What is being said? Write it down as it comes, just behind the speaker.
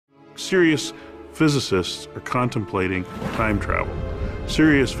Serious physicists are contemplating time travel.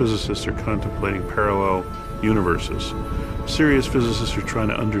 Serious physicists are contemplating parallel universes. Serious physicists are trying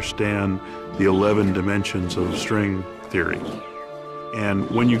to understand the 11 dimensions of string theory. And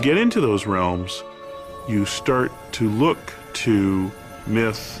when you get into those realms, you start to look to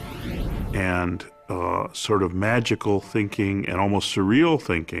myth and sort of magical thinking and almost surreal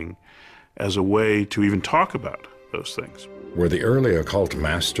thinking as a way to even talk about those things. Were the early occult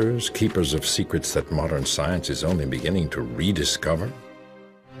masters keepers of secrets that modern science is only beginning to rediscover?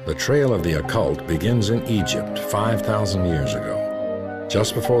 The trail of the occult begins in Egypt 5,000 years ago.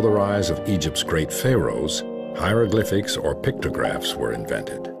 Just before the rise of Egypt's great pharaohs, hieroglyphics or pictographs were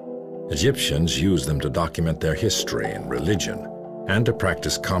invented. Egyptians used them to document their history and religion, and to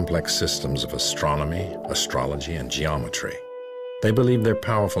practice complex systems of astronomy, astrology, and geometry. They believed their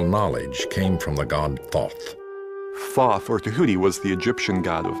powerful knowledge came from the god Thoth. Thoth, or Tahuti, was the Egyptian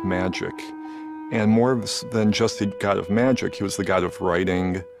god of magic. And more than just the god of magic, he was the god of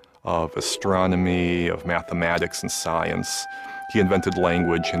writing, of astronomy, of mathematics and science. He invented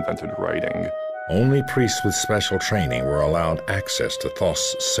language, invented writing. Only priests with special training were allowed access to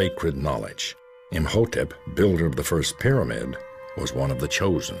Thoth's sacred knowledge. Imhotep, builder of the first pyramid, was one of the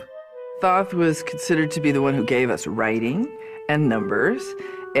chosen. Thoth was considered to be the one who gave us writing and numbers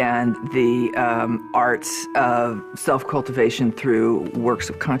and the arts of self-cultivation through works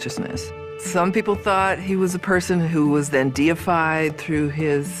of consciousness. Some people thought he was a person who was then deified through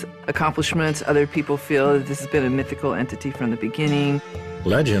his accomplishments. Other people feel that this has been a mythical entity from the beginning.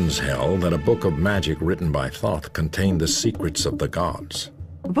 Legends held that a book of magic written by Thoth contained the secrets of the gods.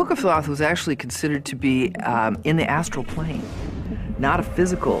 The Book of Thoth was actually considered to be in the astral plane. Not a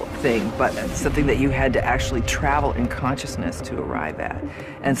physical thing, but something that you had to actually travel in consciousness to arrive at.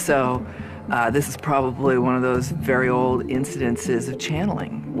 And so this is probably one of those very old incidences of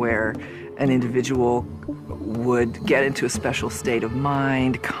channeling where an individual would get into a special state of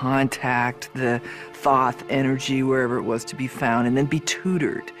mind, contact the Thoth energy wherever it was to be found, and then be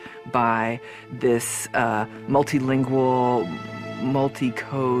tutored by this multilingual,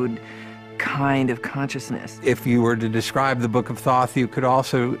 multi-code kind of consciousness. If you were to describe the Book of Thoth, you could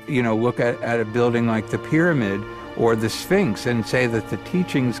also, look at a building like the Pyramid or the Sphinx and say that the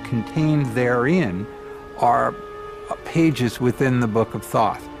teachings contained therein are pages within the Book of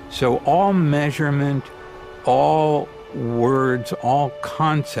Thoth. So all measurement, all words, all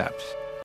concepts